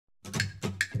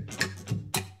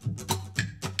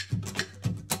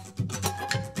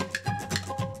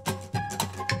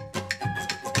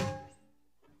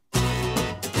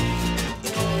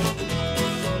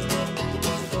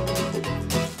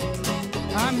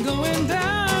I'm going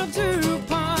down to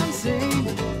Ponce.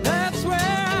 That's where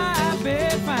I've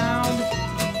been found.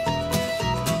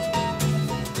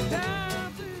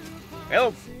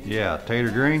 Hello. Yeah,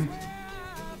 Tater Green.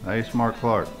 Hey, it's Mark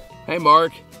Clark. Hey,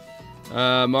 Mark.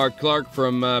 Mark Clark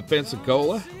from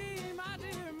Pensacola.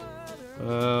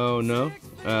 Oh, no.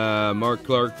 Mark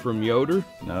Clark from Yoder.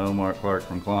 No, Mark Clark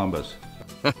from Columbus.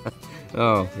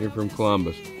 Oh, you're from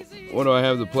Columbus. What do I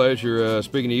have the pleasure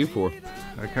speaking to you for?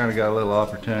 I kind of got a little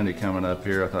opportunity coming up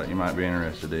here I thought you might be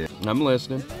interested in. I'm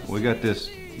listening. We got this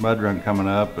mud run coming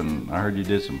up, and I heard you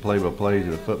did some play-by-plays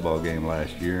at a football game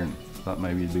last year, and thought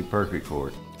maybe you'd be perfect for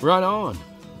it. Right on.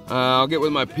 I'll get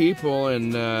with my people,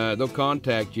 and they'll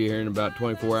contact you here in about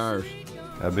 24 hours.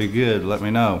 That'd be good. Let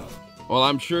me know. Well,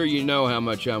 I'm sure you know how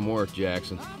much I'm worth,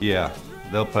 Jackson. Yeah,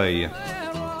 they'll pay you.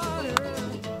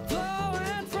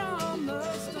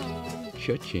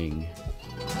 Cha-ching.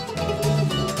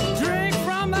 Drink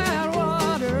from that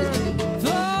water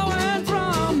flowing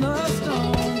from the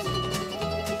stones.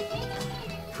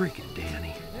 Freaking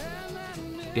Danny.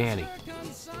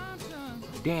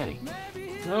 Danny.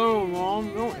 No,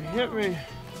 Mom, don't hit me.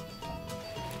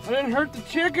 I didn't hurt the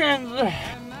chickens.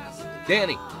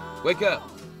 Danny, wake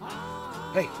up.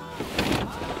 Hey.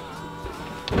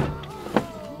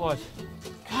 What?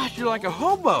 Gosh, you're like a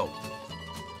hobo.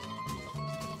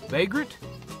 Vagrant?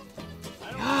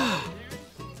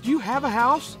 Do you have a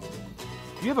house?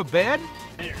 Do you have a bed?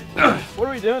 What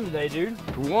are we doing today, dude?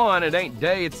 For one, it ain't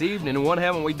day, it's evening, and what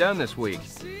haven't we done this week?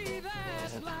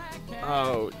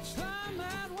 Oh, it's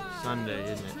Sunday,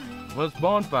 isn't it? Well, it's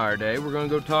bonfire day. We're gonna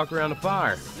go talk around the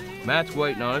fire. Matt's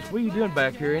waiting on us. What are you doing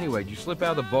back here anyway? Did you slip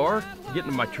out of the bar? Get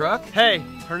into my truck? Hey,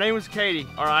 her name was Katie,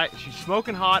 all right? She's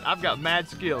smoking hot. I've got mad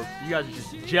skills. You guys are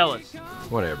just jealous.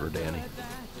 Whatever, Danny.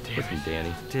 Freaking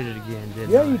Danny. Did it again, didn't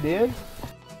Yeah, I? you did.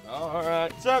 All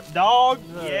right. What's up, dog?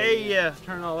 Yeah.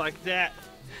 Turn on like that.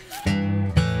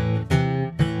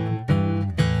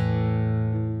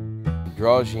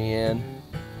 Draws you in.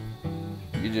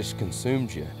 It just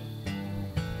consumes you.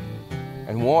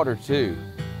 And water, too.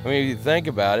 I mean, if you think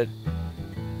about it,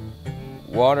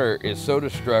 water is so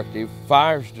destructive,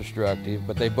 fire's destructive,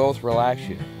 but they both relax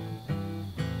you.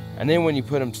 And then when you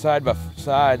put them side by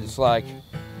side, it's like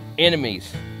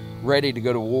enemies ready to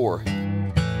go to war.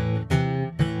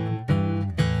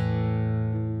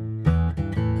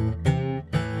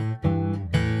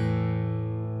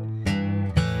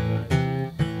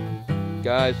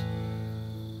 Guys,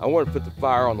 I want to put the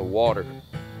fire on the water.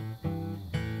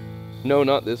 No,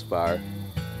 not this fire.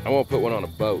 I want to put one on a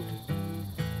boat.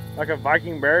 Like a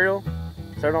Viking burial?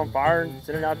 Set it on fire and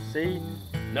send it out to sea?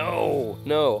 No,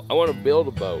 I want to build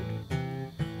a boat.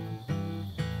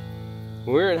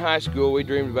 When we were in high school, we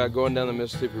dreamed about going down the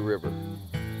Mississippi River.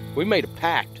 We made a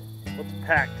pact. What's a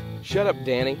pact? Shut up,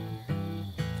 Danny.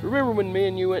 Remember when me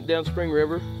and you went down Spring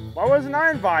River? Why wasn't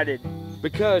I invited?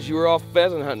 Because you were off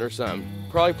pheasant hunting or something.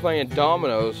 Probably playing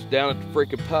dominoes down at the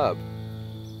freaking pub.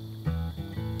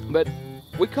 But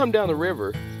we come down the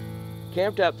river,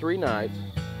 camped out 3 nights,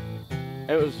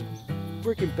 and it was the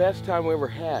freaking best time we ever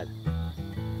had.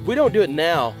 If we don't do it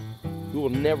now, we will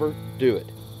never do it.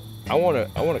 I wanna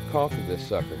conquer this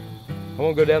sucker. I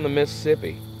wanna go down the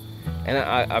Mississippi, and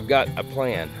I've got a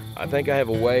plan. I think I have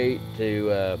a way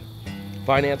to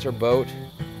finance our boat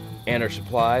and our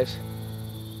supplies.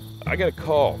 I got a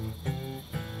call.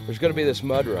 There's gonna be this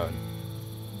mud run,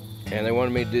 and they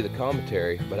wanted me to do the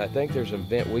commentary, but I think there's an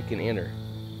event we can enter,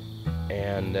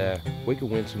 and we can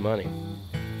win some money.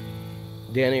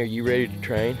 Danny, are you ready to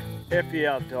train? F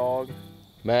yeah, dog.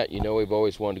 Matt, you know we've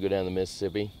always wanted to go down the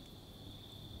Mississippi.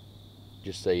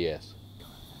 Just say yes.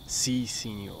 Si,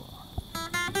 senor.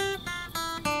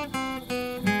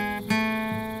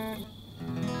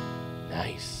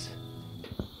 Nice.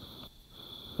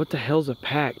 What the hell's a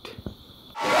pact?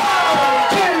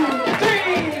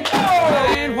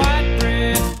 I ain't white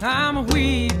bread, I'm a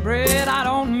wheat bread. I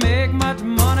don't make much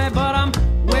money, but I'm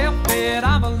well fed.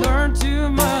 I've learned too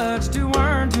much to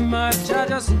earn too much. I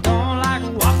just don't like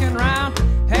walking around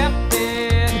half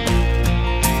dead.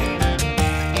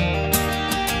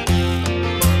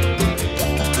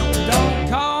 Don't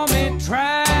call me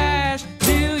trash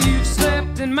till you've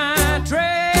slept in my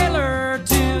trailer,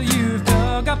 till you've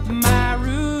dug up my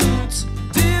roots,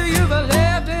 till you've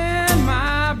lived in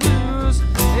my blues.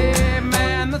 Hey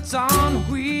man, that's on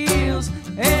wheels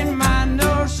ain't my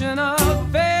notion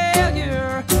of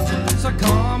failure. So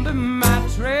come to my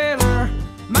trailer,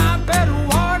 my bed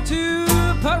war to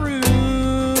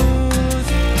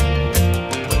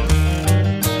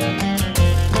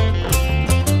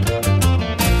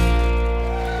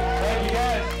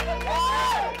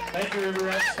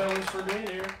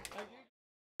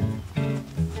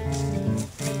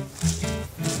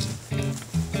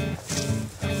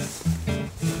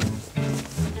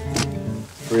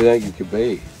Where do you think you could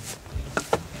be?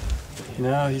 You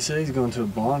know, he said he's going to a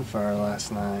bonfire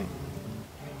last night.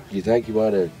 Do you think you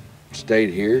might have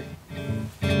stayed here?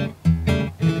 You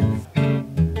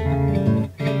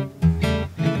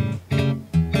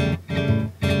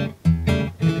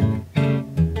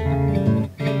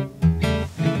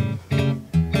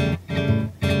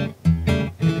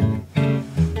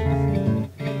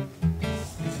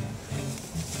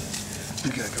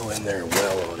gotta go in there and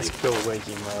well on him. Let's go wake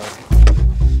him up.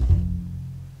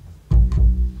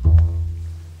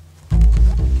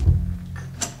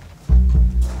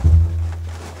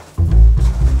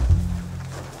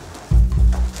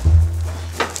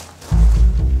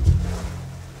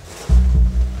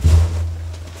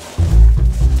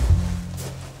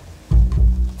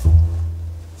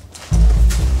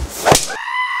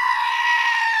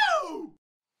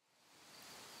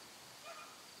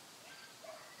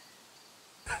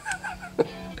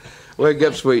 Wake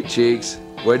up, sweet cheeks.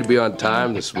 Way to be on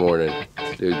time this morning.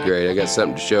 Dude, great. I got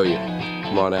something to show you.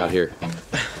 Come on out here.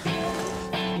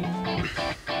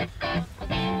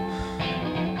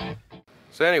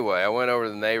 So anyway, I went over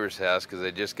to the neighbor's house because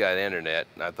they just got internet,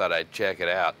 and I thought I'd check it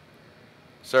out.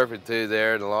 Surfing through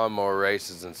there, the lawnmower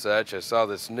races and such, I saw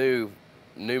this new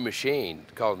machine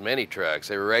called mini trucks.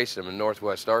 They were racing them in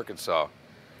northwest Arkansas.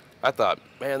 I thought,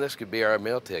 man, this could be our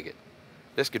meal ticket.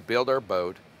 This could build our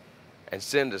boat and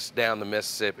send us down the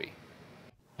Mississippi.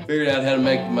 Figured out how to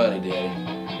make the money,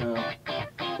 Daddy.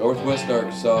 Northwest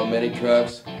Arkansas, mini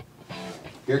trucks.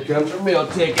 Here comes our meal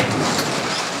ticket.